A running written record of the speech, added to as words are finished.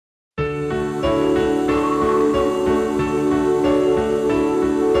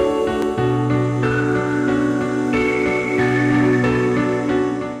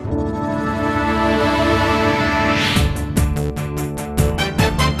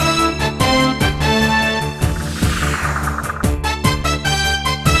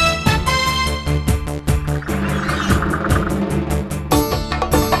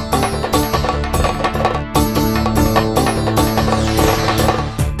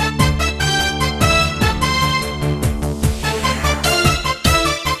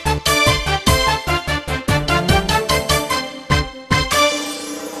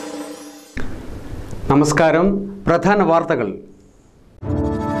നമസ്കാരം. പ്രധാന വാർത്തകൾ.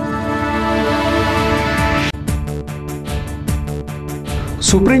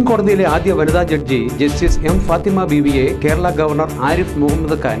 സുപ്രീം കോടതിയിലെ ആദ്യ വനിതാ ജഡ്ജി ജസ്റ്റിസ് എം ഫാത്തിമ ബീവിയെ കേരള ഗവർണർ ആരിഫ്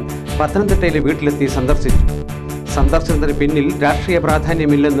മുഹമ്മദ് ഖാൻ പത്തനംതിട്ടയിലെ വീട്ടിലെത്തി സന്ദർശിച്ചു. സന്ദർശനത്തിന് പിന്നിൽ രാഷ്ട്രീയ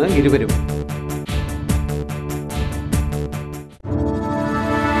പ്രാധാന്യമില്ലെന്ന് ഇരുവരും.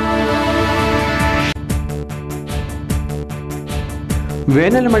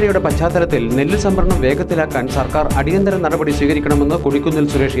 വേനൽ മഴയുടെ പശ്ചാത്തലത്തിൽ നെല്ല് സംഭരണം വേഗത്തിലാക്കാൻ സർക്കാർ അടിയന്തര നടപടി സ്വീകരിക്കണമെന്ന് കൊടിക്കുന്നിൽ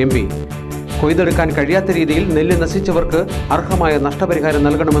സുരേഷ് എം പി. കൊയ്തെടുക്കാൻ കഴിയാത്ത രീതിയിൽ നെല്ല് നശിച്ചവർക്ക് അർഹമായ നഷ്ടപരിഹാരം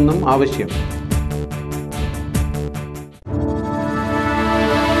നൽകണമെന്നും ആവശ്യം.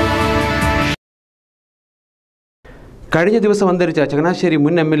 കഴിഞ്ഞ ദിവസം അന്തരിച്ച ചങ്ങനാശ്ശേരി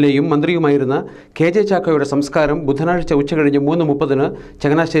മുൻ എം.എൽ.എയും മന്ത്രിയുമായിരുന്ന കെ.ജെ. ചാക്കോയുടെ സംസ്കാരം ബുധനാഴ്ച ഉച്ചകഴിഞ്ഞ് 3:30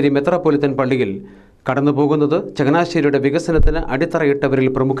 ചങ്ങനാശ്ശേരി മെത്രാപ്പൊലിത്തൻ പള്ളിയിൽ. കടന്നുപോകുന്നത് ചങ്ങനാശ്ശേരിയുടെ വികസനത്തിന് അടിത്തറയിട്ടവരിൽ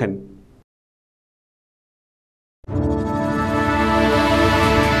പ്രമുഖൻ.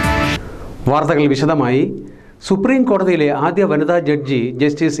 വാർത്തകൾ വിശദമായി. സുപ്രീം കോടതിയിലെ ആദ്യ വനിതാ ജഡ്ജി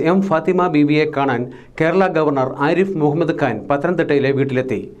ജസ്റ്റിസ് എം ഫാത്തിമ ബീവിയെ കാണാൻ കേരള ഗവർണർ ആരിഫ് മുഹമ്മദ് ഖാൻ പത്തനംതിട്ടയിലെ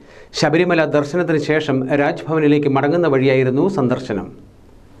വീട്ടിലെത്തി. ശബരിമല ദർശനത്തിന് ശേഷം രാജ്ഭവനിലേക്ക് മടങ്ങുന്ന വഴിയായിരുന്നു സന്ദർശനം.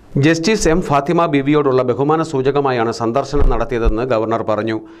 ജസ്റ്റിസ് എം ഫാത്തിമ ബീവിയോടുള്ള ബഹുമാന സൂചകമായാണ് സന്ദർശനം നടത്തിയതെന്ന് ഗവർണർ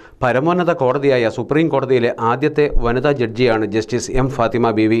പറഞ്ഞു. പരമോന്നത കോടതിയായ സുപ്രീം കോടതിയിലെ ആദ്യത്തെ വനിതാ ജഡ്ജിയാണ് ജസ്റ്റിസ് എം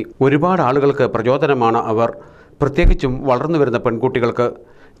ഫാത്തിമ ബീവി. ഒരുപാട് ആളുകൾക്ക് പ്രചോദനമാണ് അവർ, പ്രത്യേകിച്ചും വളർന്നുവരുന്ന പെൺകുട്ടികൾക്ക്.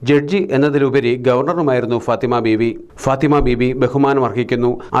 ജഡ്ജി എന്നതിലുപരി ഗവർണറുമായിരുന്നു ഫാത്തിമ ബീവി. ഫാത്തിമ ബീവി ബഹുമാനം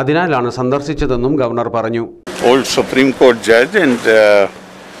അർഹിക്കുന്നു, അതിനാലാണ് സന്ദർശിച്ചതെന്നും ഗവർണർ പറഞ്ഞു. Old Supreme Court judge and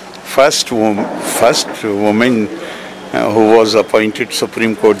first woman who was appointed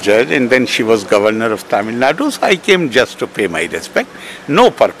Supreme Court judge, and then she was governor of Tamil Nadu. So I came just to pay my respect. No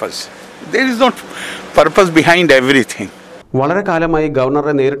purpose. There is no purpose behind everything. വളരെ കാലമായി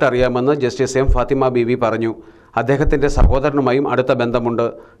ഗവർണറെ നേരിട്ട് അറിയാമെന്ന് justice M Fathima Beevi പറഞ്ഞു. അദ്ദേഹത്തിൻ്റെ സഹോദരനുമായും അടുത്ത ബന്ധമുണ്ട്.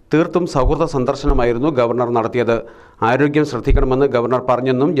 തീർത്തും സൗഹൃദ സന്ദർശനമായിരുന്നു ഗവർണർ നടത്തിയത്. ആരോഗ്യം ശ്രദ്ധിക്കണമെന്ന് ഗവർണർ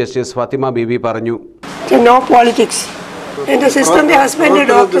പറഞ്ഞെന്നും ജസ്റ്റിസ് ഫാത്തിമ ബീവി പറഞ്ഞു. No politics. In the system, the husband of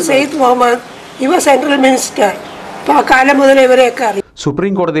Dr. Said Mohammed, he was central minister.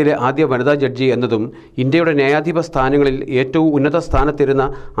 Supreme കോടതിയിലെ ആദ്യ വനിതാ ജഡ്ജി എന്നതും ഇന്ത്യയുടെ ന്യായാധിപ സ്ഥാനങ്ങളിൽ ഏറ്റവും ഉന്നത സ്ഥാനത്തിരുന്ന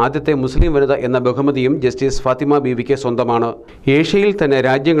ആദ്യത്തെ മുസ്ലിം വനിത എന്ന ബഹുമതിയും ജസ്റ്റിസ് ഫാത്തിമ ബീവിക്ക് സ്വന്തമാണ്. ഏഷ്യയിൽ തന്നെ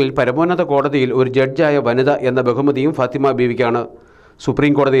രാജ്യങ്ങളിൽ പരമോന്നത കോടതിയിൽ ഒരു ജഡ്ജായ വനിത എന്ന ബഹുമതിയും ഫാത്തിമ ബീവിക്കാണ്.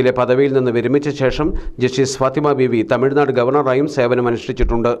 സുപ്രീം കോടതിയിലെ പദവിയിൽ നിന്ന് വിരമിച്ച ശേഷം ജസ്റ്റിസ് ഫാത്തിമ ബീവി തമിഴ്നാട് ഗവർണറായും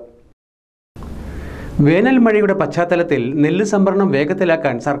സേവനമനുഷ്ഠിച്ചിട്ടുണ്ട്. വേനൽ മഴയുടെ പശ്ചാത്തലത്തിൽ നെല്ല് സംഭരണം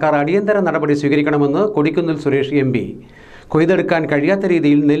വേഗത്തിലാക്കാൻ സർക്കാർ അടിയന്തര നടപടി സ്വീകരിക്കണമെന്ന് കൊടിക്കുന്നിൽ സുരേഷ് എം പി. കൊയ്തെടുക്കാൻ കഴിയാത്ത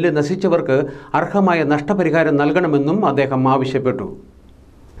രീതിയിൽ നെല്ല് നശിച്ചവർക്ക് അർഹമായ നഷ്ടപരിഹാരം നൽകണമെന്നും അദ്ദേഹം ആവശ്യപ്പെട്ടു.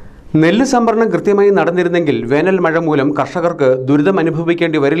 നെല്ല് സംഭരണം കൃത്യമായി നടന്നിരുന്നെങ്കിൽ വേനൽ മഴ മൂലം കർഷകർക്ക് ദുരിതം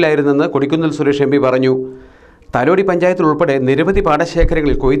അനുഭവിക്കേണ്ടി വരില്ലായിരുന്നെന്ന് കൊടിക്കുന്നിൽ സുരേഷ് എം പി പറഞ്ഞു. തലോടി പഞ്ചായത്തിൽ ഉൾപ്പെടെ നിരവധി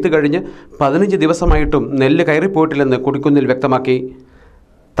പാടശേഖരങ്ങളിൽ കൊയ്ത്ത് കഴിഞ്ഞ് 15 ദിവസമായിട്ടും നെല്ല് കയറിപ്പോയിട്ടില്ലെന്ന് കൊടിക്കുന്നിൽ വ്യക്തമാക്കി.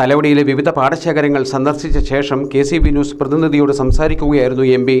 തലവടിയിലെ വിവിധ പാടശേഖരങ്ങൾ സന്ദർശിച്ച ശേഷം KCB ന്യൂസ് പ്രതിനിധിയോട് സംസാരിക്കുകയായിരുന്നു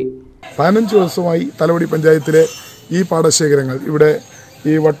എം പി. 15 ദിവസമായി തലവടി പഞ്ചായത്തിലെ ഈ പാടശേഖരങ്ങൾ, ഇവിടെ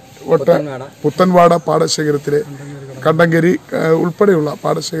ഈ പുത്തൻവാട പാടശേഖരത്തിലെ കണ്ടങ്കരി ഉൾപ്പെടെയുള്ള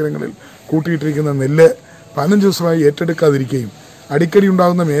പാടശേഖരങ്ങളിൽ കൂട്ടിയിട്ടിരിക്കുന്ന നെല്ല് 15 ദിവസമായി ഏറ്റെടുക്കാതിരിക്കുകയും അടിക്കടി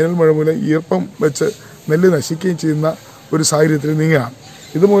ഉണ്ടാകുന്ന വേനൽ മഴ മൂലം ഈർപ്പം വെച്ച് നെല്ല് നശിക്കുകയും ചെയ്യുന്ന ഒരു സാഹചര്യത്തിൽ നീങ്ങുകയാണ്.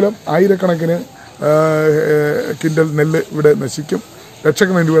 ഇതുമൂലം ആയിരക്കണക്കിന് കിൻഡൽ നെല്ല് ഇവിടെ നശിക്കും.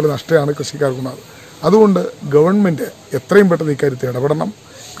 ലക്ഷക്കണക്കിന് രൂപയുടെ നഷ്ടമാണ് കൃഷിക്കാർക്കുണ്ടാകുന്നത്. അതുകൊണ്ട് ഗവൺമെൻറ് എത്രയും പെട്ടെന്ന് ഇക്കാര്യത്തിൽ ഇടപെടണം.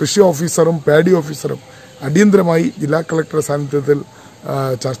 കൃഷി ഓഫീസറും പാഡി ഓഫീസറും അടിയന്തരമായി ജില്ലാ കളക്ടറുടെ സാന്നിധ്യത്തിൽ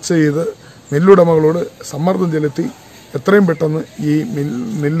ചർച്ച ചെയ്ത് നെല്ലുടമകളോട് സമ്മർദ്ദം ചെലുത്തി എത്രയും പെട്ടെന്ന് ഈ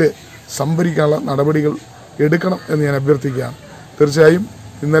നെല്ല് സംഭരിക്കാനുള്ള നടപടികൾ എടുക്കണം എന്ന് ഞാൻ അഭ്യർത്ഥിക്കുകയാണ്. തീർച്ചയായും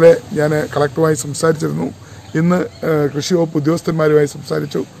ഇന്നലെ ഞാൻ കളക്ടറുമായി സംസാരിച്ചിരുന്നു. ഇന്ന് കൃഷി വകുപ്പ് ഉദ്യോഗസ്ഥന്മാരുമായി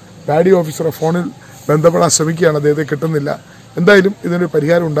സംസാരിച്ചു. പാഡി ഓഫീസറെ ഫോണിൽ ബന്ധപ്പെടാൻ ശ്രമിക്കുകയാണ്, അദ്ദേഹത്തെ കിട്ടുന്നില്ല. എന്തായാലും ഇതിനൊരു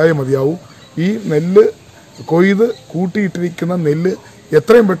പരിഹാരം ഉണ്ടായേ മതിയാവൂ. ഈ നെല്ല് കൊയ്ത് കൂട്ടിയിട്ടിരിക്കുന്ന നെല്ല്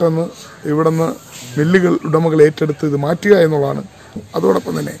എത്രയും പെട്ടെന്ന് ഇവിടുന്ന് നെല്ലുകൾ ഉടമകൾ ഏറ്റെടുത്ത് ഇത് മാറ്റുക എന്നുള്ളതാണ്.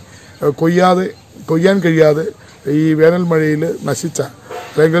 അതോടൊപ്പം തന്നെ കൊയ്യാൻ കഴിയാതെ ഈ വേനൽ മഴയിൽ നശിച്ച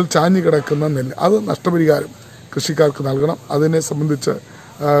അല്ലെങ്കിൽ ചാഞ്ഞു കിടക്കുന്ന നെല്ല് അത് നഷ്ടപരിഹാരം കൃഷിക്കാർക്ക് നൽകണം. അതിനെ സംബന്ധിച്ച്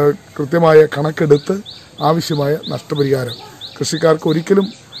കൃത്യമായ കണക്കെടുത്ത് ആവശ്യമായ നഷ്ടപരിഹാരം കൃഷിക്കാർക്ക് ഒരിക്കലും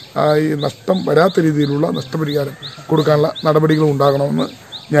ഈ നഷ്ടം വരാത്ത രീതിയിലുള്ള നഷ്ടപരിഹാരം കൊടുക്കാനുള്ള നടപടികൾ ഉണ്ടാകണമെന്ന്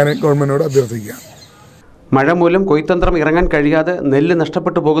ഞാൻ ഗവൺമെന്റിനോട് അഭ്യർത്ഥിക്കുകയാണ്. മഴ മൂലം കൊയ്ത്തന്ത്രം ഇറങ്ങാൻ കഴിയാതെ നെല്ല്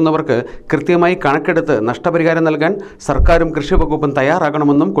നഷ്ടപ്പെട്ടു പോകുന്നവർക്ക് കൃത്യമായി കണക്കെടുത്ത് നഷ്ടപരിഹാരം നൽകാൻ സർക്കാരും കൃഷി വകുപ്പും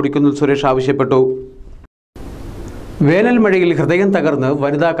തയ്യാറാകണമെന്നും കൊടിക്കുന്നിൽ സുരേഷ് ആവശ്യപ്പെട്ടു. വേനൽ മഴയിൽ ഹൃദയം തകർന്ന്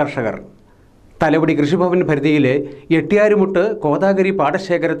വനിതാ കർഷകർ. തലവടി കൃഷിഭവൻ പരിധിയിലെ എട്ടിയാരുമുട്ട് കോതാഗരി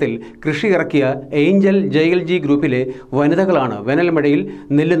പാടശേഖരത്തിൽ കൃഷി ഇറക്കിയ ഏഞ്ചൽ JLG ഗ്രൂപ്പിലെ വനിതകളാണ് വേനൽമഴയിൽ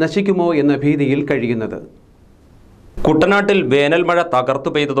നെല്ല് നശിക്കുമോ എന്ന ഭീതിയിൽ കഴിയുന്നത്. കുട്ടനാട്ടിൽ വേനൽ മഴ തകർത്തു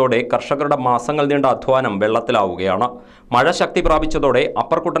പെയ്തതോടെ കർഷകരുടെ മാസങ്ങൾ നീണ്ട അധ്വാനം വെള്ളത്തിലാവുകയാണ്. മഴ ശക്തി പ്രാപിച്ചതോടെ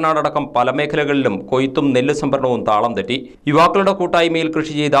അപ്പർ കുട്ടനാടടക്കം പല മേഖലകളിലും കൊയ്ത്തും നെല്ല് സംഭരണവും താളം തെറ്റി. യുവാക്കളുടെ കൂട്ടായ്മയിൽ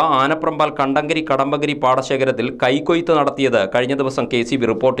കൃഷി ചെയ്ത ആനപ്രമ്പാൽ കണ്ടങ്കരി കടമ്പകരി പാടശേഖരത്തിൽ കൈക്കൊയ്ത്ത് നടത്തിയത് കഴിഞ്ഞ ദിവസം KCB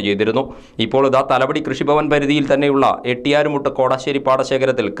റിപ്പോർട്ട് ചെയ്തിരുന്നു. ഇപ്പോൾ ഇതാ തലവടി കൃഷിഭവൻ പരിധിയിൽ തന്നെയുള്ള എട്ടിയാരുമുട്ട് കോടാശ്ശേരി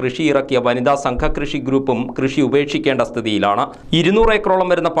പാടശേഖരത്തിൽ കൃഷി ഇറക്കിയ വനിതാ സംഘകൃഷി ഗ്രൂപ്പും കൃഷി ഉപേക്ഷിക്കേണ്ട സ്ഥിതിയിലാണ്. 200 ഏക്കറോളം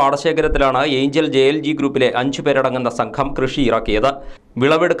വരുന്ന പാടശേഖരത്തിലാണ് ഏഞ്ചൽ JLG ഗ്രൂപ്പിലെ 5 പേരടങ്ങുന്ന സംഘം കൃഷി ഇറക്കിയത്.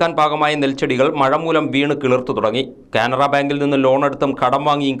 വിളവെടുക്കാൻ പാകമായ നെൽച്ചെടികൾ മഴ മൂലം വീണ് കിളിർത്തു തുടങ്ങി. കാനറ ബാങ്കിൽ നിന്ന് ലോൺ എടുത്തും കടം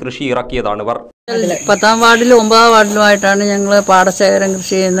വാങ്ങിയും കൃഷി ഇറക്കിയതാണിവർ. 10ാം വാർഡിലും 9ാം വാർഡിലുമായിട്ടാണ് ഞങ്ങൾ പാടശേഖരം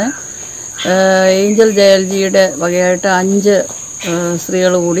കൃഷി ചെയ്യുന്നത്. ഏഞ്ചൽ JLGയുടെ വകയായിട്ട് 5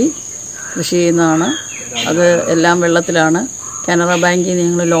 സ്ത്രീകൾ കൂടി കൃഷി ചെയ്യുന്നതാണ്. അത് എല്ലാം വെള്ളത്തിലാണ്. കാനറ ബാങ്കിൽ നിന്ന്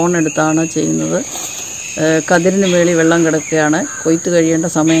ഞങ്ങൾ ലോൺ എടുത്താണ് ചെയ്യുന്നത്. കതിരിന് വേളി വെള്ളം കിടക്കുകയാണ്. കൊയ്ത്ത് കഴിയേണ്ട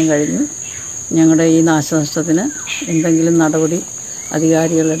സമയം കഴിഞ്ഞു. ഞങ്ങളുടെ ഈ നാശനഷ്ടത്തിന് എന്തെങ്കിലും നടപടി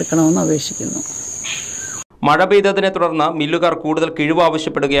അധികാരികൾ എടുക്കണമെന്ന് അപേക്ഷിക്കുന്നു. മഴ പെയ്തതിനെ തുടർന്ന് മില്ലുകാർ കൂടുതൽ കിഴിവ്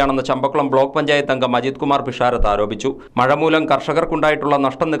ആവശ്യപ്പെടുകയാണെന്ന് ചമ്പക്കുളം ബ്ലോക്ക് പഞ്ചായത്ത് അംഗം അജിത് കുമാർ പിഷാരത്ത് ആരോപിച്ചു. മഴ മൂലം കർഷകർക്കുണ്ടായിട്ടുള്ള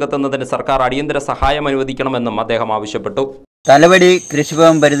നഷ്ടം നികത്തുന്നതിന് സർക്കാർ അടിയന്തര സഹായം അനുവദിക്കണമെന്നും അദ്ദേഹം ആവശ്യപ്പെട്ടു. തലവടി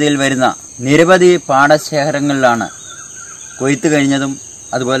കൃഷിഭവൻ പരിധിയിൽ വരുന്ന നിരവധി പാടശേഖരങ്ങളിലാണ് കൊയ്ത്ത് കഴിഞ്ഞതും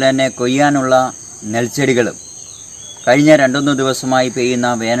അതുപോലെ തന്നെ കൊയ്യാനുള്ള നെൽച്ചെടികളും കഴിഞ്ഞ 2-3 ദിവസമായി പെയ്യുന്ന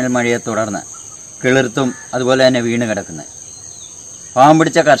വേനൽ മഴയെ തുടർന്ന് കിളിർത്തും അതുപോലെ തന്നെ വീണ് കിടക്കുന്നത്. പാവം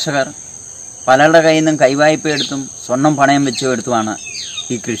പിടിച്ച കർഷകർ പലരുടെ കയ്യിൽ നിന്നും കൈവായ്പ എടുത്തും സ്വർണം പണയം വെച്ചുമെടുത്തുമാണ്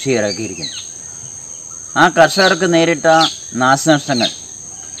ഈ കൃഷി ഇറക്കിയിരിക്കുന്നത്. ആ കർഷകർക്ക് നേരിട്ട നാശനഷ്ടങ്ങൾ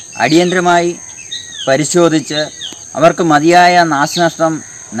അടിയന്തരമായി പരിശോധിച്ച് അവർക്ക് മതിയായ നാശനഷ്ടം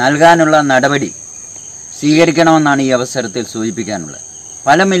നൽകാനുള്ള നടപടി സ്വീകരിക്കണമെന്നാണ് ഈ അവസരത്തിൽ സൂചിപ്പിക്കാനുള്ളത്.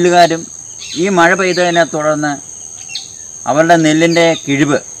 പല മില്ലുകാരും ഈ മഴ പെയ്തതിനെ തുടർന്ന് അവരുടെ നെല്ലിൻ്റെ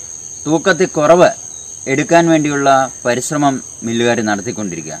കിഴിവ് തൂക്കത്തിൽ കുറവ് എടുക്കാൻ വേണ്ടിയുള്ള പരിശ്രമം മില്ലുകാർ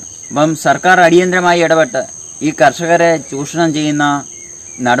നടത്തിക്കൊണ്ടിരിക്കുകയാണ്. അപ്പം സർക്കാർ അടിയന്തരമായി ഇടപെട്ട് ഈ കർഷകരെ ചൂഷണം ചെയ്യുന്ന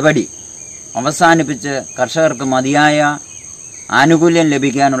നടപടി അവസാനിപ്പിച്ച് കർഷകർക്ക് മതിയായ ആനുകൂല്യം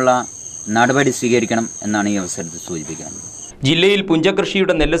ലഭിക്കാനുള്ള നടപടി സ്വീകരിക്കണം എന്നാണ് ഈ അവസരത്തിൽ സൂചിപ്പിക്കാനുള്ളത്. ജില്ലയിൽ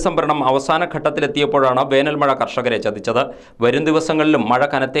പുഞ്ചകൃഷിയുടെ നെല്ല് സംഭരണം അവസാന ഘട്ടത്തിലെത്തിയപ്പോഴാണ് വേനൽ മഴ കർഷകരെ ചതിച്ചത്. വരും ദിവസങ്ങളിലും മഴ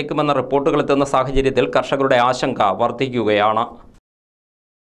കനത്തേക്കുമെന്ന റിപ്പോർട്ടുകളെത്തുന്ന സാഹചര്യത്തിൽ കർഷകരുടെ ആശങ്ക വർദ്ധിക്കുകയാണ്.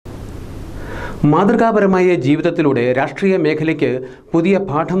 മാതൃകാപരമായ ജീവിതത്തിലൂടെ രാഷ്ട്രീയ മേഖലയ്ക്ക് പുതിയ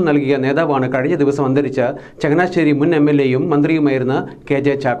പാഠം നൽകിയ നേതാവാണ് കഴിഞ്ഞ ദിവസം അന്തരിച്ച ചങ്ങനാശ്ശേരി മുൻ MLAയും മന്ത്രിയുമായിരുന്ന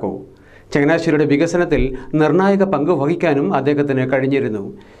KJ ചാക്കോ. ചങ്ങനാശ്ശേരിയുടെ വികസനത്തിൽ നിർണായക പങ്ക് വഹിക്കാനും അദ്ദേഹത്തിന് കഴിഞ്ഞിരുന്നു.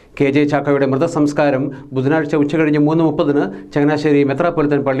 KJ ചാക്കോയുടെ മൃതസംസ്കാരം ബുധനാഴ്ച ഉച്ചകഴിഞ്ഞ് 3:30 ചങ്ങനാശ്ശേരി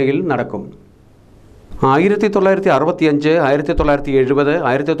മെത്രാപ്പൊലിത്തൻ പള്ളിയിൽ നടക്കും. 1965, 1970,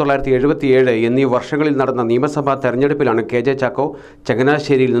 1977 എന്നീ വർഷങ്ങളിൽ നടന്ന നിയമസഭാ തെരഞ്ഞെടുപ്പിലാണ് KJ ചാക്കോ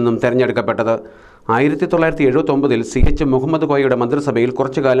ചങ്ങനാശ്ശേരിയിൽ നിന്നും തെരഞ്ഞെടുക്കപ്പെട്ടത്. 1979 CH മുഹമ്മദ് കോയയുടെ മന്ത്രിസഭയിൽ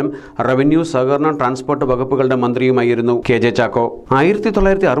കുറച്ചുകാലം റവന്യൂ, സഹകരണം, ട്രാൻസ്പോർട്ട് വകുപ്പുകളുടെ മന്ത്രിയുമായിരുന്നു KJ ചാക്കോ.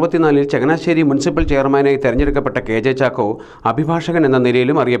 1964 ചങ്ങനാശ്ശേരി മുനിസിപ്പൽ ചെയർമാനായി തെരഞ്ഞെടുക്കപ്പെട്ട KJ ചാക്കോ അഭിഭാഷകൻ എന്ന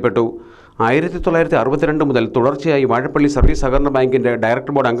നിലയിലും അറിയപ്പെട്ടു. 1962 മുതൽ തുടർച്ചയായി വാഴപ്പള്ളി സർവീസ് സഹകരണ ബാങ്കിൻ്റെ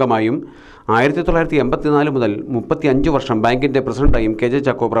ഡയറക്ടർ ബോർഡ് അംഗമായും 1984 മുതൽ 35 വർഷം ബാങ്കിൻ്റെ പ്രസിഡന്റായും KJ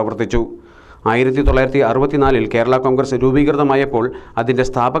ചാക്കോ പ്രവർത്തിച്ചു. 1964 കേരള കോൺഗ്രസ് രൂപീകൃതമായപ്പോൾ അതിൻ്റെ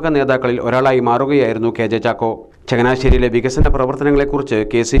സ്ഥാപക നേതാക്കളിൽ ഒരാളായി മാറുകയായിരുന്നു KJ ചാക്കോ. ചങ്ങനാശ്ശേരിയിലെ വികസന പ്രവർത്തനങ്ങളെക്കുറിച്ച്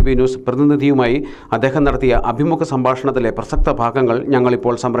KCB ന്യൂസ് പ്രതിനിധിയുമായി അദ്ദേഹം നടത്തിയ അഭിമുഖ സംഭാഷണത്തിലെ പ്രസക്ത ഭാഗങ്ങൾ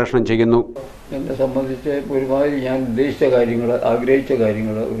ഞങ്ങളിപ്പോൾ സംപ്രേഷണം ചെയ്യുന്നു. എന്നെ സംബന്ധിച്ച് ഒരുമാതിരി ഞാൻ ഉദ്ദേശിച്ച കാര്യങ്ങൾ, ആഗ്രഹിച്ച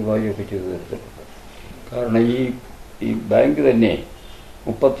കാര്യങ്ങൾ ഒരുമാതിരിയൊക്കെ ചെയ്തു തീർത്തിട്ടുണ്ട്. കാരണം ഈ ബാങ്ക് തന്നെ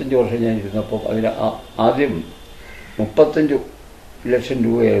 35 വർഷം ഞാൻ ഇരുന്നപ്പോൾ അതിന് ആദ്യം 35 ലക്ഷം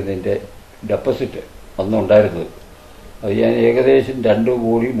രൂപയായിരുന്നു എൻ്റെ ഡെപ്പോസിറ്റ് അന്നുണ്ടായിരുന്നത്. അത് ഞാൻ ഏകദേശം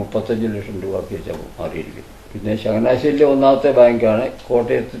 2,35,00,000 രൂപയ്ക്ക് വെച്ചപ്പോൾ മാറിയിരിക്കും. പിന്നെ ചങ്ങനാശ്ശേരിയിലെ ഒന്നാമത്തെ ബാങ്കാണ്.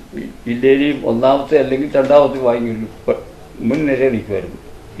 കോട്ടയത്ത് ജില്ലയിലെയും ഒന്നാമത്തെ അല്ലെങ്കിൽ രണ്ടാമത്തെ ബാങ്കിൽ മുൻനിരയിൽ നിൽക്കുമായിരുന്നു.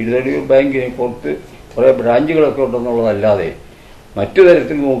 ഇരുതടിയൂർ ബാങ്കിനെ പുറത്ത് കുറേ ബ്രാഞ്ചുകളൊക്കെ ഉണ്ടെന്നുള്ളതല്ലാതെ മറ്റു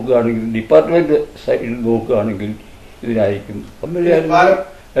തരത്തിൽ നോക്കുകയാണെങ്കിൽ, ഡിപ്പാർട്ട്മെൻറ്റ് സൈഡിൽ നോക്കുകയാണെങ്കിൽ ഇതിനായിരിക്കും.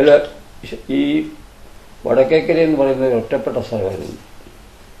 അല്ല, ഈ വടക്കേക്കര എന്ന് പറയുന്നത് ഒറ്റപ്പെട്ട സ്ഥലമായിരുന്നു.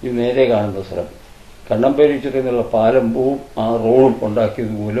 ഈ നേരെ കാണുന്ന സ്ഥലം കണ്ണമ്പേരിച്ചിട്ട് നിന്നുള്ള പാലമ്പവും ആ റോഡും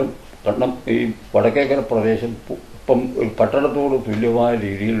ഉണ്ടാക്കിയത് മൂലം ഈ വടക്കേക്കര പ്രദേശം ഇപ്പം ഒരു പട്ടണത്തോട് തുല്യമായ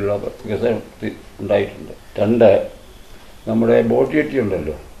രീതിയിലുള്ള വികസനം ഉണ്ടായിട്ടുണ്ട്. 2, നമ്മുടെ ബോട്ട് ജെട്ടി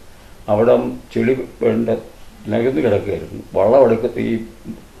ഉണ്ടല്ലോ, അവിടെ ചെളി വേണ്ട നികന്ന് കിടക്കുകയായിരുന്നു. വള്ളം ഈ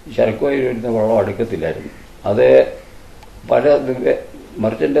ചരക്കുമായി വരുന്ന വള്ളം അടുക്കത്തില്ലായിരുന്നു. അത് പല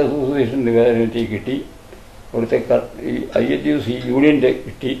മർച്ചൻ്റ് അസോസിയേഷൻ നിവേദനത്തിൽ കിട്ടി, അവിടുത്തെ ഈ INTUC യൂണിയൻ്റെ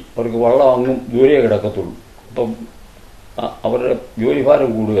കിട്ടി. അവർക്ക് വള്ളം അങ്ങും ദൂരെ കിടക്കത്തുള്ളൂ. അപ്പം അവരുടെ ജോലിഭാരം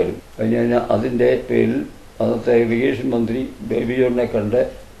കൂടുകയും കഴിഞ്ഞാൽ അതിൻ്റെ പേരിൽ അന്നത്തെ ഇറിഗേഷൻ മന്ത്രി ബേബി ജോണിനെ കണ്ട്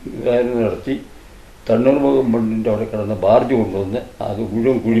നിവേദനം നടത്തി തണ്ണീർമുഖം ബണ്ടിൻ്റെ അവിടെ കിടന്ന ബാർജ് കൊണ്ടുവന്ന് അത്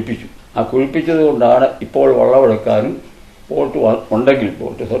മുഴുവൻ കുഴിപ്പിച്ചു. ആ കുഴിപ്പിച്ചത് കൊണ്ടാണ് ഇപ്പോൾ വള്ളമെടുക്കാനും ബോട്ട് ഉണ്ടെങ്കിൽ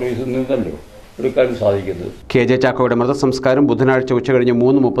ബോട്ട് സർവീസിൽ നിന്നല്ലോ എടുക്കാനും സാധിക്കുന്നത്. KJ ചാക്കോയുടെ മൃതസംസ്കാരം ബുധനാഴ്ച ഉച്ചകഴിഞ്ഞ്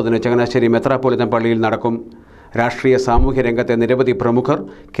 3:30 ചങ്ങനാശ്ശേരി മെത്രാപ്പോലിത്തൻ പള്ളിയിൽ നടക്കും. രാഷ്ട്രീയ സാമൂഹ്യ രംഗത്തെ നിരവധി പ്രമുഖർ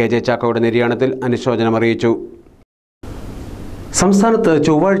KJ ചാക്കോയുടെ നിര്യാണത്തിൽ അനുശോചനം അറിയിച്ചു. സംസ്ഥാനത്ത്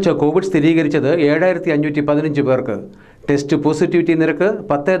ചൊവ്വാഴ്ച കോവിഡ് സ്ഥിരീകരിച്ചത് 7515 പേർക്ക്. ടെസ്റ്റ് പോസിറ്റിവിറ്റി നിരക്ക്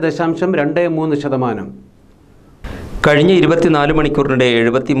 10.23%. കഴിഞ്ഞ 24 മണിക്കൂറിനിടെ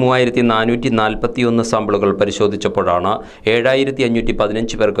 73,441 സാമ്പിളുകൾ പരിശോധിച്ചപ്പോഴാണ്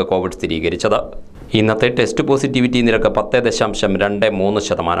 7,515 പേർക്ക് കോവിഡ് സ്ഥിരീകരിച്ചത്. ഇന്നത്തെ ടെസ്റ്റ് പോസിറ്റിവിറ്റി നിരക്ക്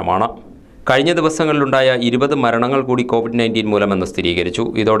 10.23%. കഴിഞ്ഞ ദിവസങ്ങളിലുണ്ടായ 20 മരണങ്ങൾ കൂടി COVID-19 മൂലമെന്ന് സ്ഥിരീകരിച്ചു.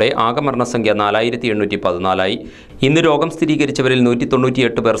 ഇതോടെ ആകെ മരണസംഖ്യ 4,814 ഇന്ന് രോഗം സ്ഥിരീകരിച്ചവരിൽ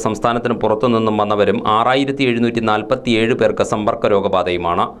 198 പേർ സംസ്ഥാനത്തിന് പുറത്തുനിന്നും വന്നവരും 6,747 പേർക്ക് സമ്പർക്ക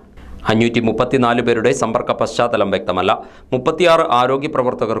രോഗബാധയുമാണ്. 534 പേരുടെ സമ്പർക്ക പശ്ചാത്തലം വ്യക്തമല്ല. 36 ആരോഗ്യ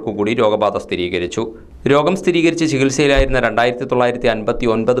പ്രവർത്തകർക്കു കൂടി രോഗബാധ സ്ഥിരീകരിച്ചു. രോഗം സ്ഥിരീകരിച്ച് ചികിത്സയിലായിരുന്ന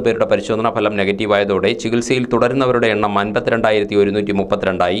 2,959 പേരുടെ പരിശോധനാ ഫലം നെഗറ്റീവായതോടെ ചികിത്സയിൽ തുടരുന്നവരുടെ എണ്ണം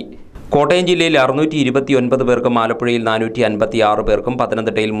 52,132 കോട്ടയം ജില്ലയിൽ 629 പേർക്കും ആലപ്പുഴയിൽ 456 പേർക്കും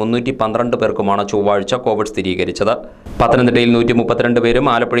പത്തനംതിട്ടയിൽ 312 പേർക്കുമാണ് ചൊവ്വാഴ്ച കോവിഡ് സ്ഥിരീകരിച്ചത്. പത്തനംതിട്ടയിൽ 132 പേരും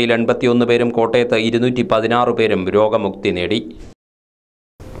ആലപ്പുഴയിൽ 81 പേരും കോട്ടയത്ത് 216 പേരും രോഗമുക്തി നേടി.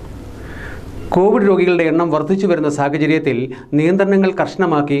 കോവിഡ് രോഗികളുടെ എണ്ണം വർദ്ധിച്ചു വരുന്ന സാഹചര്യത്തിൽ നിയന്ത്രണങ്ങൾ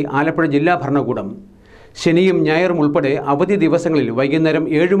കർശനമാക്കി ആലപ്പുഴ ജില്ലാ ഭരണകൂടം. ശനിയും ഞായറും ഉൾപ്പെടെ അവധി ദിവസങ്ങളിൽ വൈകുന്നേരം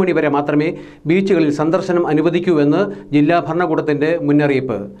 7 മണി വരെ മാത്രമേ ബീച്ചുകളിൽ സന്ദർശനം അനുവദിക്കൂവെന്ന് ജില്ലാ ഭരണകൂടത്തിൻ്റെ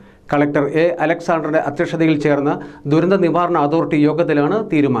മുന്നറിയിപ്പ്. Collector A. അലക്സാണ്ടറുടെ അധ്യക്ഷതയിൽ ചേർന്ന ദുരന്ത നിവാരണ അതോറിറ്റി യോഗത്തിലാണ്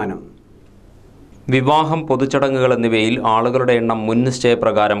തീരുമാനം. വിവാഹം, പൊതുചടങ്ങുകൾ എന്നിവയിൽ ആളുകളുടെ എണ്ണം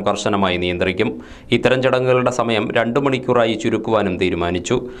മുൻനിശ്ചയപ്രകാരം കർശനമായി നിയന്ത്രിക്കും. ഇത്തരം ചടങ്ങുകളുടെ സമയം 2 മണിക്കൂറായി ചുരുക്കുവാനും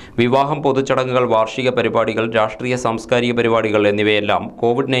തീരുമാനിച്ചു. വിവാഹം, പൊതുചടങ്ങുകൾ, വാർഷിക പരിപാടികൾ, രാഷ്ട്രീയ സാംസ്കാരിക പരിപാടികൾ എന്നിവയെല്ലാം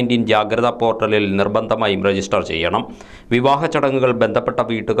COVID-19 ജാഗ്രതാ പോർട്ടലിൽ നിർബന്ധമായും രജിസ്റ്റർ ചെയ്യണം. വിവാഹ ചടങ്ങുകൾ ബന്ധപ്പെട്ട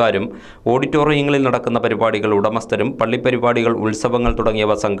വീട്ടുകാരും ഓഡിറ്റോറിയങ്ങളിൽ നടക്കുന്ന പരിപാടികൾ ഉടമസ്ഥരും പള്ളിപ്പരിപാടികൾ, ഉത്സവങ്ങൾ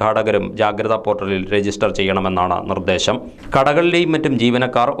തുടങ്ങിയവ സംഘാടകരും ജാഗ്രതാ പോർട്ടലിൽ രജിസ്റ്റർ ചെയ്യണമെന്നാണ് നിർദ്ദേശം. കടകളിലെയും മറ്റും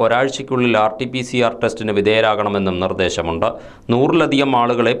ജീവനക്കാർ ഒരാഴ്ചയ്ക്കുള്ളിൽ RT-PCR ടെസ്റ്റിന് വിധേയരാകണമെന്നും നിർദ്ദേശമുണ്ട്. 100-ലധികം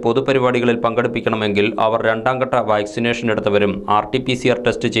ആളുകളെ പൊതുപരിപാടികളിൽ പങ്കെടുപ്പിക്കണമെങ്കിൽ അവർ 2ാം ഘട്ട വാക്സിനേഷൻ എടുത്തവരും RT-PCR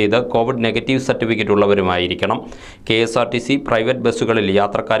ടെസ്റ്റ് ചെയ്ത് Covid negative certificate ഉള്ളവരുമായിരിക്കണം. KSRTC private ബസ്സുകളിൽ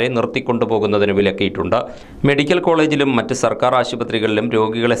യാത്രക്കാരെ നിർത്തിക്കൊണ്ടുപോകുന്നതിന് വിലക്കിയിട്ടുണ്ട്. മെഡിക്കൽ കോളേജിലും മറ്റ് സർക്കാർ ആശുപത്രികളിലും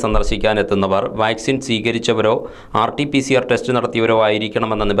രോഗികളെ സന്ദർശിക്കാനെത്തുന്നവർ വാക്സിൻ സ്വീകരിച്ചവരോ RT-PCR ടെസ്റ്റ് നടത്തിയവരോ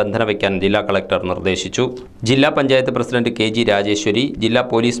ആയിരിക്കണമെന്ന നിബന്ധന വയ്ക്കാൻ ജില്ലാ കളക്ടർ നിർദ്ദേശിച്ചു. ജില്ലാ പഞ്ചായത്ത് പ്രസിഡന്റ് KG രാജേശ്വരി, ജില്ലാ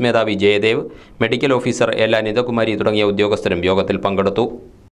പോലീസ് മേധാവി Jayadev, medical officer L. Anithakumari തുടങ്ങിയ ഉദ്യോഗസ്ഥരും യോഗത്തിൽ പങ്കെടുത്തു.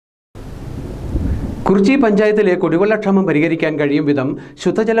 കുറിച്ചി പഞ്ചായത്തിലെ കുടിവെള്ളക്ഷാമം പരിഹരിക്കാൻ കഴിയും വിധം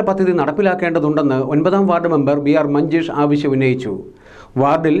ശുദ്ധജല പദ്ധതി നടപ്പിലാക്കേണ്ടതുണ്ടെന്ന് 9ാം വാർഡ് മെമ്പർ BR മഞ്ജീഷ് ആവശ്യം ഉന്നയിച്ചു.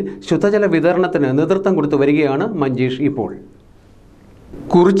 വാർഡിൽ ശുദ്ധജല വിതരണത്തിന് നേതൃത്വം കൊടുത്തു വരികയാണ് മഞ്ജീഷ്. ഇപ്പോൾ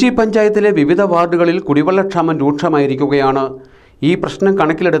കുറിച്ചി പഞ്ചായത്തിലെ വിവിധ വാർഡുകളിൽ കുടിവെള്ളക്ഷാമം രൂക്ഷമായിരിക്കുകയാണ്. ഈ പ്രശ്നം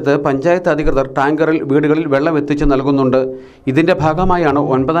കണക്കിലെടുത്ത് പഞ്ചായത്ത് അധികൃതർ ടാങ്കറിൽ വീടുകളിൽ വെള്ളം എത്തിച്ചു നൽകുന്നുണ്ട്. ഇതിന്റെ ഭാഗമായാണ്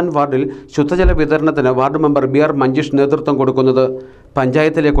 9ാം വാർഡിൽ ശുദ്ധജല വിതരണത്തിന് വാർഡ് മെമ്പർ BR മഞ്ജീഷ് നേതൃത്വം കൊടുക്കുന്നത്.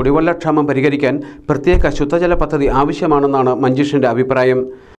 പഞ്ചായത്തിലെ കുടിവെള്ളക്ഷാമം പരിഹരിക്കാൻ പ്രത്യേക ശുദ്ധജല പദ്ധതി ആവശ്യമാണെന്നാണ് മഞ്ജീഷിന്റെ അഭിപ്രായം.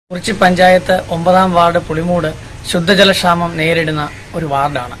 കുറിച്ചി പഞ്ചായത്ത് 9ാം വാർഡ് പുളിമൂട് ശുദ്ധജലക്ഷാമം നേരിടുന്ന ഒരു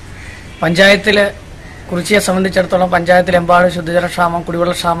വാർഡാണ്. പഞ്ചായത്തിൽ കുറിച്ചിയെ സംബന്ധിച്ചിടത്തോളം പഞ്ചായത്തിലെമ്പാടും ശുദ്ധജലക്ഷാമം,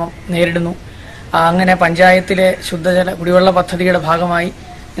 കുടിവെള്ളക്ഷാമം നേരിടുന്നു. അങ്ങനെ പഞ്ചായത്തിലെ ശുദ്ധജല കുടിവെള്ള പദ്ധതിയുടെ ഭാഗമായി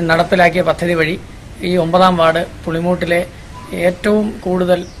നടപ്പിലാക്കിയ പദ്ധതി വഴി ഈ 9ാം വാർഡ് പുളിമൂട്ടിലെ ഏറ്റവും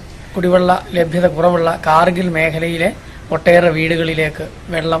കൂടുതൽ കുടിവെള്ള ലഭ്യത കുറവുള്ള കാർഗിൽ മേഖലയിലെ ഒട്ടേറെ വീടുകളിലേക്ക്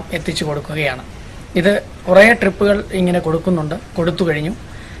വെള്ളം എത്തിച്ചു കൊടുക്കുകയാണ്. ഇത് കുറേ ട്രിപ്പുകൾ ഇങ്ങനെ കൊടുത്തു കഴിഞ്ഞു.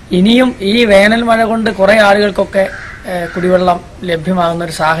 ഇനിയും ഈ വേനൽ മഴ കൊണ്ട് കുറേ ആളുകൾക്കൊക്കെ കുടിവെള്ളം ലഭ്യമാകുന്ന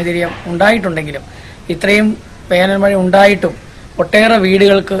ഒരു സാഹചര്യം ഉണ്ടായിട്ടുണ്ടെങ്കിലും ഇത്രയും വേനൽ മഴ ഉണ്ടായിട്ടും ഒട്ടേറെ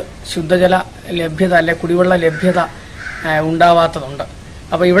വീടുകൾക്ക് ശുദ്ധജല ലഭ്യത അല്ലെ കുടിവെള്ള ലഭ്യത ഉണ്ടാവാത്തതുണ്ട്.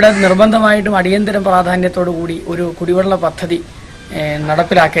 അപ്പോൾ ഇവിടെ നിർബന്ധമായിട്ടും അടിയന്തര പ്രാധാന്യത്തോടു കൂടി ഒരു കുടിവെള്ള പദ്ധതി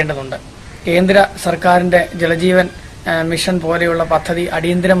നടപ്പിലാക്കേണ്ടതുണ്ട്. കേന്ദ്ര സർക്കാരിൻ്റെ ജലജീവൻ മിഷൻ പോലെയുള്ള പദ്ധതി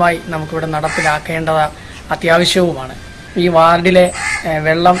അടിയന്തരമായി നമുക്കിവിടെ നടപ്പിലാക്കേണ്ടത് അത്യാവശ്യവുമാണ്. ഈ വാർഡിലെ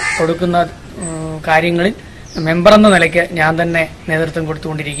വെള്ളം കൊടുക്കുന്ന കാര്യങ്ങളിൽ മെമ്പർ എന്ന നിലയ്ക്ക് ഞാൻ തന്നെ നേതൃത്വം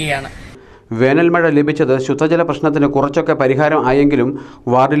കൊടുത്തുകൊണ്ടിരിക്കുകയാണ്. വേനൽമഴ ലഭിച്ചത് ശുദ്ധജല പ്രശ്നത്തിന് കുറച്ചൊക്കെ പരിഹാരം ആയെങ്കിലും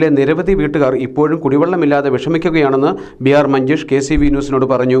വാർഡിലെ നിരവധി വീട്ടുകാർ ഇപ്പോഴും കുടിവെള്ളമില്ലാതെ വിഷമിക്കുകയാണെന്ന് BR മഞ്ജുഷ് KCV ന്യൂസിനോട്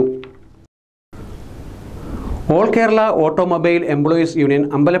പറഞ്ഞു. All Kerala automobile employees union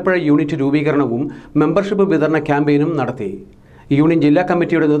Ambalappuzha unit രൂപീകരണവും മെമ്പർഷിപ്പ് വിതരണ ക്യാമ്പയിനും നടത്തി. യൂണിയൻ ജില്ലാ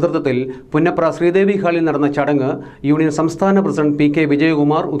കമ്മിറ്റിയുടെ നേതൃത്വത്തിൽ പുന്നപ്ര ശ്രീദേവി ഹാളിൽ നടന്ന ചടങ്ങ് യൂണിയൻ സംസ്ഥാന പ്രസിഡന്റ് PK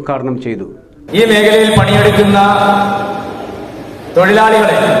വിജയകുമാർ ഉദ്ഘാടനം ചെയ്തു. ഈ മേഖലയിൽ പണിയെടുക്കുന്ന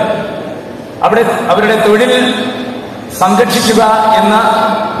തൊഴിലാളികളെ അവരുടെ തൊഴിൽ സംരക്ഷിക്കുക എന്ന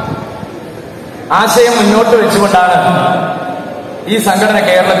ആശയം മുന്നോട്ട് വെച്ചുകൊണ്ടാണ് ഈ സംഘടന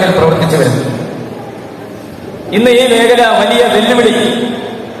കേരളത്തിൽ പ്രവർത്തിച്ചു വരുന്നത്. ഇന്ന് ഈ മേഖല വലിയ വെല്ലുവിളി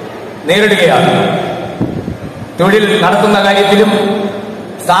നേരിടുകയാണ്. തൊഴിൽ നടത്തുന്ന കാര്യത്തിലും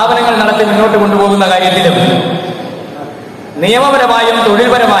സ്ഥാപനങ്ങൾ നടത്തി മുന്നോട്ട് കൊണ്ടുപോകുന്ന കാര്യത്തിലും നിയമപരമായും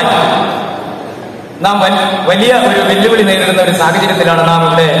തൊഴിൽപരമായും നാം വലിയ ഒരു വെല്ലുവിളി നേരിടുന്ന ഒരു സാഹചര്യത്തിലാണ് നാം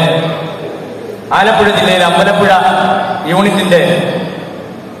ഇവിടെ ആലപ്പുഴ ജില്ലയിലെ അമ്പലപ്പുഴ യൂണിറ്റിന്റെ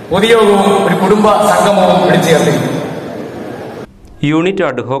പൊതുയോഗവും ഒരു കുടുംബ സംഗമവും വിളിച്ചു ചേർത്തിരിക്കുന്നത്. Unit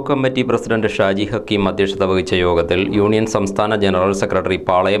ad hoc committee president Shaji Hakeem അധ്യക്ഷത വഹിച്ച യോഗത്തിൽ യൂണിയൻ സംസ്ഥാന ജനറൽ സെക്രട്ടറി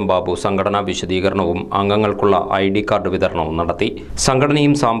പാളയം ബാബു സംഘടനാ വിശദീകരണവും അംഗങ്ങൾക്കുള്ള ID കാർഡ് വിതരണവും നടത്തി.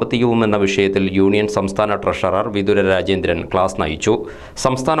 സംഘടനയും സാമ്പത്തികവും എന്ന വിഷയത്തിൽ യൂണിയൻ സംസ്ഥാന ട്രഷറർ വിതുര രാജേന്ദ്രൻ ക്ലാസ് നയിച്ചു.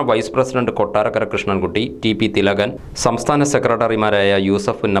 സംസ്ഥാന vice president Kottarakkara Krishnankutty, TP Thilakan, സംസ്ഥാന സെക്രട്ടറിമാരായ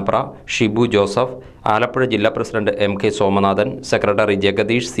യൂസഫ് പുന്നപ്ര, ഷിബു ജോസഫ്, ആലപ്പുഴ ജില്ലാ president MK Somanathan, secretary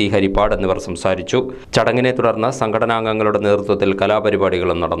Jagdish C Harippad എന്നിവർ സംസാരിച്ചു. ചടങ്ങിനെ തുടർന്ന് സംഘടനാംഗങ്ങളുടെ നേതൃത്വത്തിൽ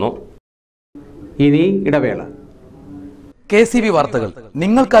കലാപരിപാടികളും നടന്നു. ഇനി ഇടവേള. KCV വാർത്തകൾ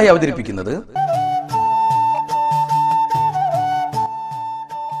നിങ്ങൾക്കായി അവതരിപ്പിക്കുന്നത്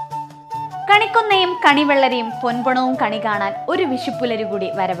കണിക്കൊന്നയും കണിവെള്ളരിയും പൊൻപണവും കണി കാണാൻ ഒരു വിഷുപ്പുലരി കൂടി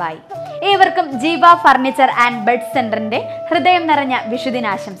വരവായി. ഏവർക്കും ജീവ ഫർണിച്ചർ ആൻഡ് ബെഡ് സെന്ററിന്റെ ഹൃദയം നിറഞ്ഞ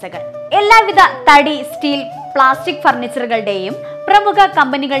വിഷുദിനാശംസകൾ. എല്ലാവിധ തടി, സ്റ്റീൽ, പ്ലാസ്റ്റിക് ഫർണിച്ചറുകളുടെയും പ്രമുഖ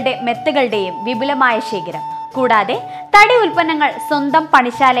കമ്പനികളുടെ മെത്തകളുടെയും വിപുലമായ ശേഖരം. കൂടാതെ തടി ഉൽപ്പന്നങ്ങൾ സ്വന്തം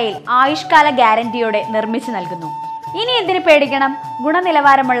പണിശാലയിൽ ആയുഷ്കാല ഗ്യാരണ്ടിയോടെ നിർമ്മിച്ചു നൽകുന്നു. ഇനി എന്തിനു പേടിക്കണം?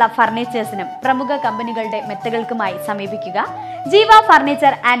 ഗുണനിലവാരമുള്ള ഫർണിച്ചേഴ്സിനും പ്രമുഖ കമ്പനികളുടെ മെത്തകൾക്കുമായി സമീപിക്കുക ജീവ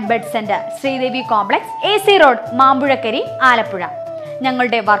furniture and bed centre, Sridevi complex, AC road, Mampuzhakkari, Alappuzha.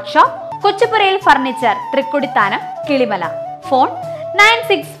 ഞങ്ങളുടെ workshop Kochupurayil furniture, Thrikkodithanam, Kilimala. Phone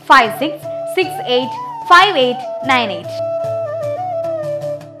 9656685898.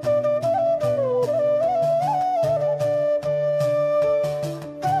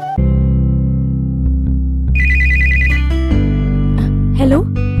 Hello,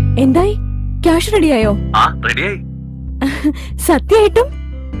 എന്തായി? ക്യാഷ് റെഡിയായോ? റെഡിയായി. സത്യമായിട്ടും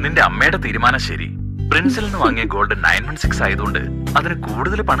നിന്റെ അമ്മയുടെ തീരുമാനം ശരി. പ്രിൻസിൽ നിന്ന് വാങ്ങിയ ഗോൾഡ് 916 ആയതുകൊണ്ട് അതിന്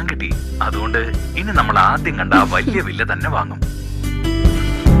കൂടുതൽ പണം കിട്ടി. അതുകൊണ്ട് ഇനി നമ്മൾ ആദ്യം കണ്ട ആ വലിയ വില്ല തന്നെ വാങ്ങും.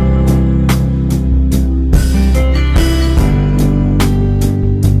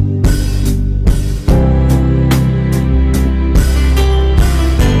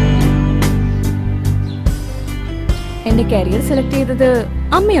 എന്റെ കരിയർ സെലക്ട് ചെയ്തത്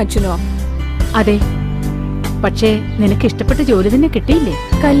അമ്മയോ അച്ഛനോ? അതെ, പക്ഷേ നിനക്ക് ഇഷ്ടപ്പെട്ട ജോലി തന്നെ കിട്ടിയില്ലേ?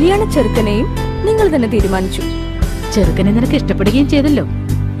 കല്യാണ ചെറുക്കനെയും നിങ്ങൾ തന്നെ തീരുമാനിച്ചു. ചെറുക്കനെ നിനക്ക് ഇഷ്ടപ്പെടുകയും ചെയ്തല്ലോ.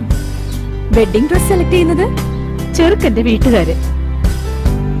 വെഡിങ് ഡ്രസ് സെലക്ട് ചെയ്യുന്നത് ചെറുക്കന്റെ വീട്ടുകാര്.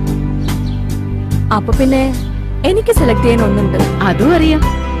 അപ്പൊ പിന്നെ എനിക്ക് സെലക്ട് ചെയ്യാൻ ഒന്നുണ്ട്. അതും അറിയാം.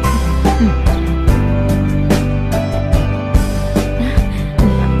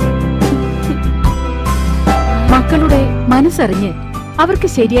 മക്കളുടെ മനസ്സറിഞ്ഞ് അവർക്ക്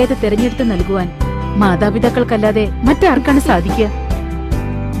ശരിയായത് തിരഞ്ഞെടുത്ത് നൽകുവാൻ മാതാപിതാക്കൾക്കല്ലാതെ മറ്റാർക്കാണ് സാധിക്കുക?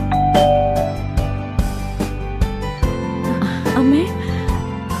 അമ്മേ,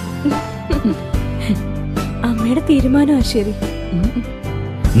 അമ്മയുടെ തീരുമാനമാ ശരി.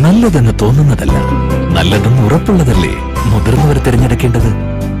 നല്ലതെന്ന് തോന്നുന്നതല്ല, നല്ലതെന്ന് ഉറപ്പുള്ളതല്ലേ മുതിർന്നവർ തിരഞ്ഞെടുക്കേണ്ടത്.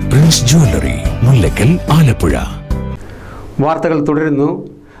 Prince jewellery, Mullakkal, Alappuzha. വാർത്തകൾ തുടരുന്നു.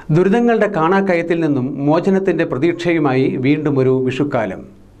 ദുരിതങ്ങളുടെ കാണാക്കയത്തിൽ നിന്നും മോചനത്തിൻ്റെ പ്രതീക്ഷയുമായി വീണ്ടും ഒരു വിഷുക്കാലം.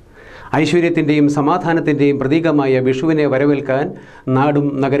 ഐശ്വര്യത്തിൻ്റെയും സമാധാനത്തിൻ്റെയും പ്രതീകമായ വിഷുവിനെ വരവേൽക്കാൻ നാടും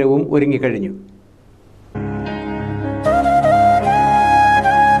നഗരവും ഒരുങ്ങിക്കഴിഞ്ഞു.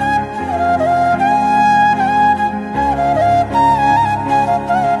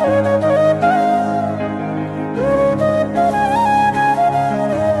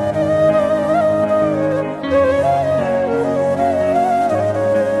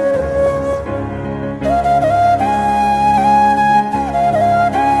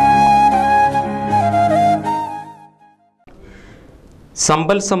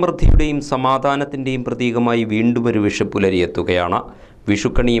 സമ്പൽ സമൃദ്ധിയുടെയും സമാധാനത്തിൻ്റെയും പ്രതീകമായി വീണ്ടും ഒരു വിഷുപ്പുലരിയെത്തുകയാണ്.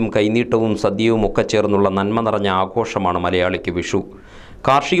 വിഷുക്കണിയും കൈനീട്ടവും സദ്യയും ഒക്കെ ചേർന്നുള്ള നന്മ നിറഞ്ഞ ആഘോഷമാണ് മലയാളിക്ക് വിഷു.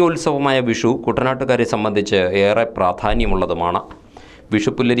 കാർഷികോത്സവമായ വിഷു കുട്ടനാട്ടുകാരെ സംബന്ധിച്ച് ഏറെ പ്രാധാന്യമുള്ളതുമാണ്.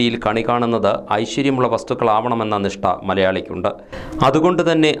 വിഷുപ്പുല്ലരിയിൽ കണി കാണുന്നത് ഐശ്വര്യമുള്ള വസ്തുക്കളാവണമെന്ന നിഷ്ഠ മലയാളിക്കുണ്ട്. അതുകൊണ്ട്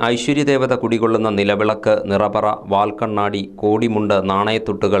തന്നെ ഐശ്വര്യദേവത കുടികൊള്ളുന്ന നിലവിളക്ക്, നിറപറ, വാൽക്കണ്ണാടി, കോടിമുണ്ട്,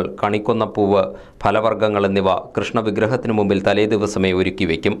 നാണയത്തുട്ടുകൾ, കണിക്കൊന്നപ്പൂവ്, ഫലവർഗ്ഗങ്ങൾ എന്നിവ കൃഷ്ണവിഗ്രഹത്തിനു മുമ്പിൽ തലേദിവസമേ ഒരുക്കി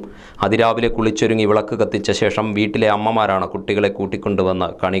വയ്ക്കും. അതിരാവിലെ കുളിച്ചൊരുങ്ങി വിളക്ക് കത്തിച്ച ശേഷം വീട്ടിലെ അമ്മമാരാണ് കുട്ടികളെ കൂട്ടിക്കൊണ്ടുവന്ന്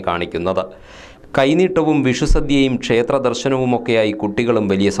കണി കാണിക്കുന്നത്. കൈനീട്ടവും വിഷുസദ്യയും ക്ഷേത്ര ദർശനവുമൊക്കെയായി കുട്ടികളും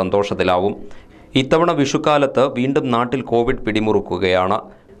വലിയ സന്തോഷത്തിലാവും. ഇത്തവണ വിഷുക്കാലത്ത് വീണ്ടും നാട്ടിൽ കോവിഡ് പിടിമുറുക്കുകയാണ്.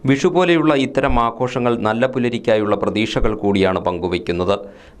 വിഷു പോലെയുള്ള ഇത്തരം ആഘോഷങ്ങൾ നല്ല പുലരിക്കായുള്ള പ്രതീക്ഷകൾ കൂടിയാണ് പങ്കുവയ്ക്കുന്നത്.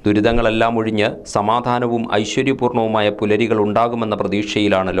 ദുരിതങ്ങളെല്ലാം ഒഴിഞ്ഞ് സമാധാനവും ഐശ്വര്യപൂർണവുമായ പുലരികൾ ഉണ്ടാകുമെന്ന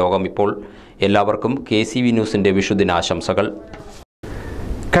പ്രതീക്ഷയിലാണ് ലോകമിപ്പോൾ. എല്ലാവർക്കും KCV ന്യൂസിൻ്റെ വിഷുദിനാശംസകൾ.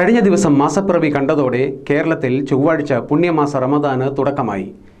 കഴിഞ്ഞ ദിവസം മാസപ്പിറവി കണ്ടതോടെ കേരളത്തിൽ ചൊവ്വാഴ്ച പുണ്യമാസ റമദാന് തുടക്കമായി.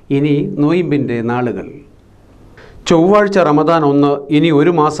 ഇനി നോയിമ്പിൻ്റെ നാളുകൾ. ചൊവ്വാഴ്ച റമദാൻ 1. ഇനി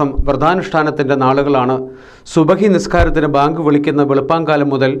ഒരു മാസം വ്രതാനുഷ്ഠാനത്തിൻ്റെ നാളുകളാണ്. സുബഹി നിസ്കാരത്തിന് ബാങ്ക് വിളിക്കുന്ന വെളുപ്പാങ്കാലം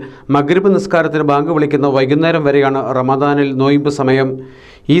മുതൽ മഗ്രിബ് നിസ്കാരത്തിന് ബാങ്ക് വിളിക്കുന്ന വൈകുന്നേരം വരെയാണ് റമദാനിൽ നോയിമ്പ് സമയം.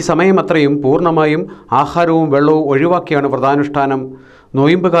 ഈ സമയം അത്രയും പൂർണ്ണമായും ആഹാരവും വെള്ളവും ഒഴിവാക്കിയാണ് വ്രതാനുഷ്ഠാനം.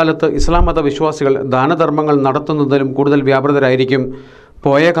 നോയിമ്പ് കാലത്ത് ഇസ്ലാം മത വിശ്വാസികൾ ദാനധർമ്മങ്ങൾ നടത്തുന്നതിലും കൂടുതൽ വ്യാപൃതരായിരിക്കും.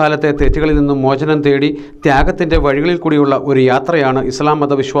 പോയ കാലത്തെ തെറ്റുകളിൽ നിന്നും മോചനം തേടി ത്യാഗത്തിൻ്റെ വഴികളിൽ കൂടിയുള്ള ഒരു യാത്രയാണ് ഇസ്ലാം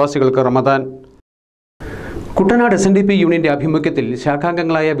മത വിശ്വാസികൾക്ക് റമദാൻ. കുട്ടനാട് SNDP യൂണിയന്റെ ആഭിമുഖ്യത്തിൽ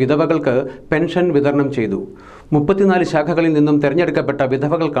ശാഖാംഗങ്ങളായ വിധവകൾക്ക് പെൻഷൻ വിതരണം ചെയ്തു. 34 ശാഖകളിൽ നിന്നും തെരഞ്ഞെടുക്കപ്പെട്ട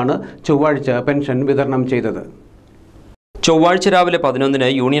വിധവകൾക്കാണ് ചൊവ്വാഴ്ച പെൻഷൻ വിതരണം ചെയ്തത്. ചൊവ്വാഴ്ച രാവിലെ 11-ന്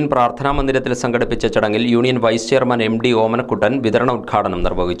യൂണിയൻ പ്രാർത്ഥനാ മന്ദിരത്തിൽ സംഘടിപ്പിച്ച ചടങ്ങിൽ union vice chairman MD Omanakuttan വിതരണ ഉദ്ഘാടനം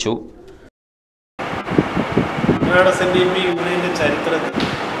നിർവഹിച്ചു. SNDP യൂണിയന്റെ ചരിത്രത്തിൽ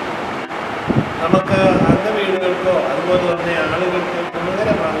നമുക്ക് അംഗവീടുകൾക്കോ അതുപോലെ തന്നെ ആളുകൾക്ക്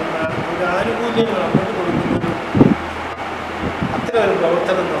ഗുണകരമാകുന്ന ഒരു ആനുകൂല്യങ്ങൾ അങ്ങോട്ട് കൊടുക്കുന്നത് അത്തരം ഒരു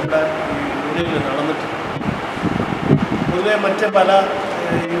പ്രവർത്തനം നമ്മുടെ യൂണിയനിൽ നടന്നിട്ടുണ്ട്. പൊതുവെ മറ്റ് പല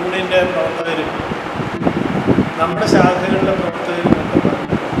യൂണിയൻ്റെ പ്രവർത്തകരും നമ്മുടെ ശാഖകളിലെ പ്രവർത്തകരും ഒക്കെ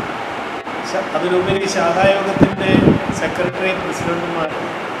പറഞ്ഞു. അതിലുപരി ശാഖായോഗത്തിൻ്റെ സെക്രട്ടറി പ്രസിഡന്റുമാർ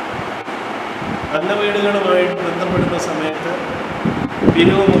അംഗവീടുകളുമായിട്ട് ബന്ധപ്പെടുന്ന സമയത്ത്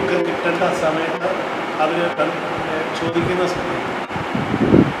പിരിവുമൊക്കെ കിട്ടേണ്ട സമയത്ത് അവർ ചോദിക്കുന്ന സമയത്ത്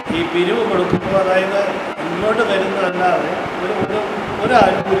ഈ പിരിവ് കൊടുക്കുമ്പോൾ, അതായത് ഇങ്ങോട്ട് തരുന്ന അല്ലാതെ ഒരു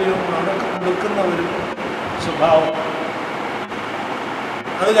ആനുകൂല്യവും അവർക്ക് കൊടുക്കുന്ന ഒരു സ്വഭാവം,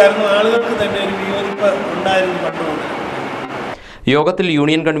 അത് കാരണം ആളുകൾക്ക് തന്നെ ഒരു വിയോജിപ്പ് ഉണ്ടായിരുന്നു പണ്ട് മുതൽ. യോഗത്തിൽ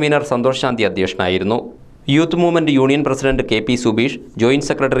യൂണിയൻ കൺവീനർ സന്തോഷ് ശാന്തി അധ്യക്ഷനായിരുന്നു. Youth movement union president KP Subeesh, joint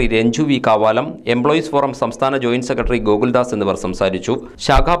secretary Ranju V Kavalam, employees forum സംസ്ഥാന ജോയിന്റ് സെക്രട്ടറി ഗോകുൽദാസ് എന്നിവർ സംസാരിച്ചു.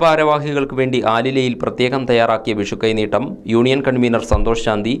 ശാഖാ ഭാരവാഹികൾക്ക് വേണ്ടി ആലിലയിൽ പ്രത്യേകം തയ്യാറാക്കിയ വിഷുക്കൈനീട്ടം യൂണിയൻ കൺവീനർ സന്തോഷ്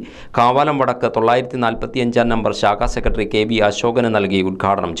ശാന്തി കാവാലം വടക്ക് 945 നമ്പർ ശാഖാ സെക്രട്ടറി KB അശോകന് നൽകി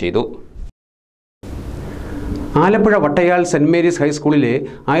ഉദ്ഘാടനം ചെയ്തു. ആലപ്പുഴ വട്ടയാൽ സെന്റ് മേരീസ് ഹൈസ്കൂളിലെ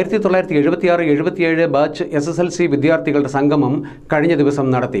 1976-77 ബാച്ച് SSLC വിദ്യാർത്ഥികളുടെ സംഗമം കഴിഞ്ഞ ദിവസം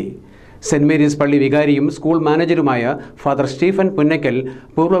നടത്തി. സെന്റ് മേരീസ് പള്ളി വികാരിയും സ്കൂൾ മാനേജരുമായ ഫാദർ സ്റ്റീഫൻ പുന്നക്കൽ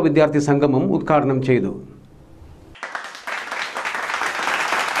പൂർവ്വ വിദ്യാർത്ഥി സംഗമം ഉദ്ഘാടനം ചെയ്തു.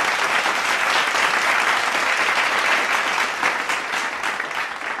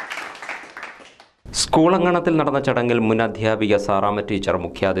 സ്കൂൾ അങ്കണത്തിൽ നടന്ന ചടങ്ങിൽ മുൻ അധ്യാപിക സാറാമ്മ ടീച്ചർ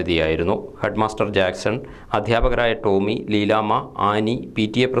മുഖ്യാതിഥിയായിരുന്നു. ഹെഡ്മാസ്റ്റർ ജാക്സൺ, അധ്യാപകരായ Tomy, Leelamma, Annie,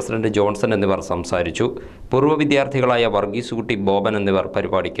 PTA president Johnson എന്നിവർ സംസാരിച്ചു. പൂർവ്വ വിദ്യാർത്ഥികളായ വർഗീസ് കുട്ടി, ബോബൻ എന്നിവർ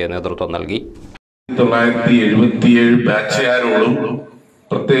പരിപാടിക്ക് നേതൃത്വം നൽകി. 1977 ബാച്ചുകാരോടും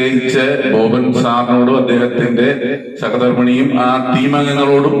പ്രത്യേകിച്ച് ബോബൻ സാറിനോടും അദ്ദേഹത്തിന്റെ സഹധർമ്മിണിയും ആ ടീം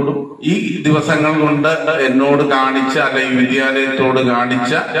അംഗങ്ങളോടും ഈ ദിവസങ്ങൾ കൊണ്ട് എന്നോട് കാണിച്ച, അല്ലെങ്കിൽ വിദ്യാലയത്തോട്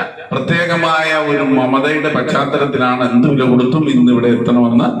കാണിച്ച പ്രത്യേകമായ ഒരു മമതയുടെ പശ്ചാത്തലത്തിലാണ് എന്ത് വില കൊടുത്തും ഇന്ന് ഇവിടെ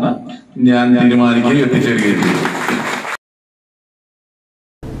എത്തണമെന്ന് ഞാൻ തീരുമാനിക്കുകയും എത്തിച്ചേരുകയും ചെയ്തു.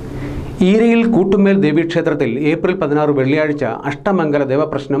 ഈരയിൽ കൂട്ടുമേൽ ദേവീക്ഷേത്രത്തിൽ ഏപ്രിൽ 16 വെള്ളിയാഴ്ച അഷ്ടമംഗല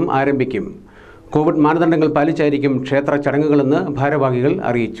ദേവപ്രശ്നം ആരംഭിക്കും. കോവിഡ് മാനദണ്ഡങ്ങൾ പാലിച്ചായിരിക്കും ക്ഷേത്ര ചടങ്ങുകളെന്ന് ഭാരവാഹികൾ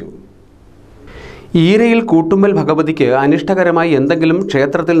അറിയിച്ചു. ഈരയിൽ കൂട്ടുമേൽ ഭഗവതിക്ക് അനിഷ്ടകരമായി എന്തെങ്കിലും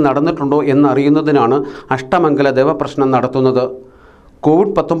ക്ഷേത്രത്തിൽ നടന്നിട്ടുണ്ടോ എന്നറിയുന്നതിനാണ് അഷ്ടമംഗല ദേവപ്രശ്നം നടത്തുന്നത്.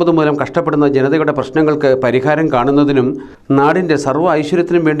 കോവിഡ്-19 മൂലം കഷ്ടപ്പെടുന്ന ജനതയുടെ പ്രശ്നങ്ങൾക്ക് പരിഹാരം കാണുന്നതിനും നാടിൻ്റെ സർവ്വ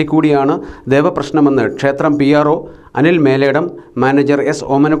ഐശ്വര്യത്തിനും വേണ്ടി കൂടിയാണ് ദേവപ്രശ്നമെന്ന് ക്ഷേത്രം PRO Anil Meledam, manager S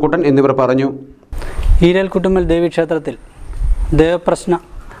Omanakuttan എന്നിവർ പറഞ്ഞു. ഈരൽ കൂട്ടുമേൽ ദേവീക്ഷേത്രത്തിൽ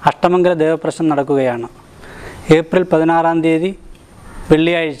അഷ്ടമംഗല ദേവപ്രശ്നം നടക്കുകയാണ്. ഏപ്രിൽ 16-ാം തീയതി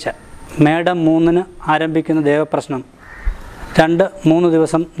വെള്ളിയാഴ്ച മേടം 3-ന് ആരംഭിക്കുന്ന ദേവപ്രശ്നം 2-3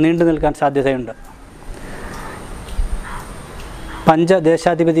 ദിവസം നീണ്ടു നിൽക്കാൻ സാധ്യതയുണ്ട്.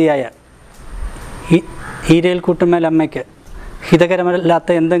 പഞ്ചദേശാധിപതിയായ ഈരൽ കൂട്ടുമേൽ അമ്മയ്ക്ക് ഹിതകരമല്ലാത്ത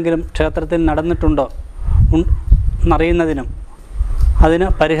എന്തെങ്കിലും ക്ഷേത്രത്തിൽ നടന്നിട്ടുണ്ടോ എന്നറിയുന്നതിനും അതിന്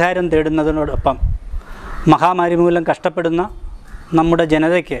പരിഹാരം തേടുന്നതിനോടൊപ്പം മഹാമാരി മൂലം കഷ്ടപ്പെടുന്ന നമ്മുടെ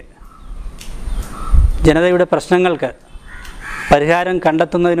ജനതയുടെ പ്രശ്നങ്ങൾക്ക് പരിഹാരം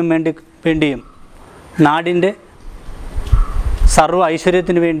കണ്ടെത്തുന്നതിനും വേണ്ടിയും നാടിൻ്റെ സർവ്വ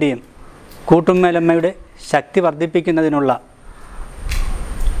ഐശ്വര്യത്തിനു വേണ്ടിയും കൂട്ടുമേലമ്മയുടെ ശക്തി വർദ്ധിപ്പിക്കുന്നതിനുള്ള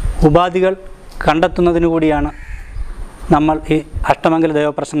ഉപാധികൾ കണ്ടെത്തുന്നതിനു കൂടിയാണ് നമ്മൾ ഈ അഷ്ടമംഗല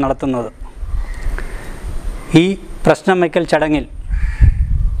ദേവപ്രശ്നം നടത്തുന്നത്. ഈ പ്രശ്നം വയ്ക്കൽ ചടങ്ങിൽ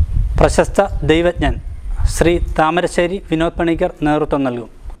പ്രശസ്ത ദൈവജ്ഞൻ ശ്രീ താമരശ്ശേരി വിനോദ് പണിക്കർ നേതൃത്വം നൽകും.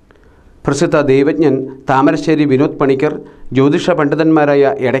 പ്രസിദ്ധ ദൈവജ്ഞൻ താമരശ്ശേരി വിനോദ് പണിക്കർ, ജ്യോതിഷ പണ്ഡിതന്മാരായ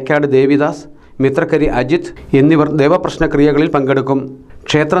എടക്കാട് ദേവിദാസ്, മിത്രക്കരി അജിത് എന്നിവർ ദേവപ്രശ്നക്രിയകളിൽ പങ്കെടുക്കും.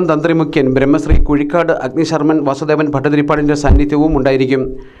 ക്ഷേത്രം തന്ത്രിമുഖ്യൻ ബ്രഹ്മശ്രീ കുഴിക്കാട് അഗ്നിശർമ്മൻ വാസുദേവൻ ഭട്ടതിരിപ്പാടിൻ്റെ സാന്നിധ്യവും ഉണ്ടായിരിക്കും.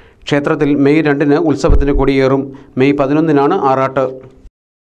 ക്ഷേത്രത്തിൽ മെയ് 2-ന് ഉത്സവത്തിന് കൊടിയേറും. മെയ് 11-നാണ് ആറാട്ട്.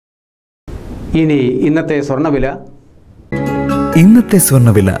 ഇനി ഇന്നത്തെ സ്വർണ്ണവില. ഇന്നത്തെ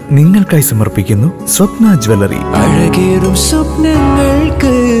സ്വർണ്ണവില നിങ്ങൾക്കായി സമർപ്പിക്കുന്നു സ്വപ്ന ജ്വല്ലറി. അഴകേറും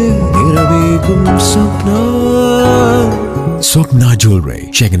സ്വപ്നങ്ങൾക്ക് നിറവേകും സ്വപ്ന ജ്വല്ലറി,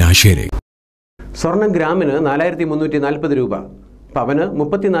 ചങ്ങനാശ്ശേരി. സ്വർണം ഗ്രാമിന് 4340 രൂപ, പവന്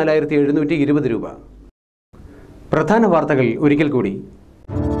 34,720 രൂപ. പ്രധാന വാർത്തകൾ ഒരിക്കൽ കൂടി.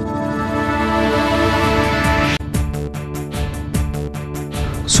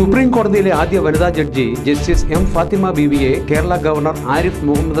 സുപ്രീം കോടതിയിലെ ആദ്യ വനിതാ ജഡ്ജി ജസ്റ്റിസ് എം ഫാത്തിമ ബീവിയെ കേരള ഗവർണർ ആരിഫ്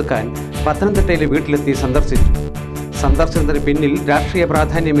മുഹമ്മദ് ഖാൻ പത്തനംതിട്ടയിലെ വീട്ടിലെത്തി സന്ദർശിച്ചു. സന്ദർശനത്തിന് പിന്നിൽ രാഷ്ട്രീയ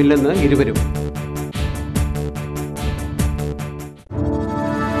പ്രാധാന്യമില്ലെന്ന് ഇരുവരും.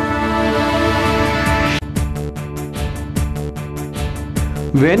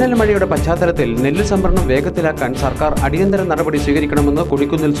 വേനൽ മഴയുടെ പശ്ചാത്തലത്തിൽ നെല്ല് സംഭരണം വേഗത്തിലാക്കാൻ സർക്കാർ അടിയന്തര നടപടി സ്വീകരിക്കണമെന്ന്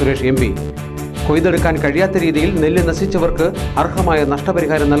കൊടിക്കുന്നിൽ സുരേഷ് MP. കൊയ്തെടുക്കാൻ കഴിയാത്ത രീതിയിൽ നെല്ല് നശിച്ചവർക്ക് അർഹമായ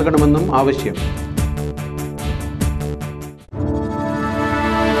നഷ്ടപരിഹാരം നൽകണമെന്നും ആവശ്യം.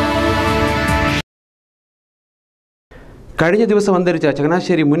 കഴിഞ്ഞ ദിവസം അന്തരിച്ച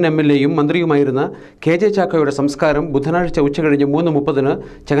ചങ്ങനാശ്ശേരി മുൻ MLA-യും മന്ത്രിയുമായിരുന്ന KJ ചാക്കോയുടെ സംസ്കാരം ബുധനാഴ്ച ഉച്ചകഴിഞ്ഞ് 3:30-ന്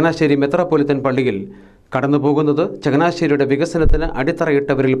ചങ്ങനാശ്ശേരി മെത്രാപ്പൊലിത്തൻ പള്ളിയിൽ. കടന്നുപോകുന്നത് ചങ്ങനാശ്ശേരിയുടെ വികസനത്തിന്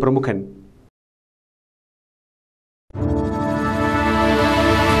അടിത്തറയിട്ടവരിൽ പ്രമുഖൻ.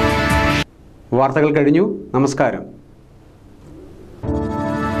 വാർത്തകൾ കഴിഞ്ഞു. നമസ്കാരം.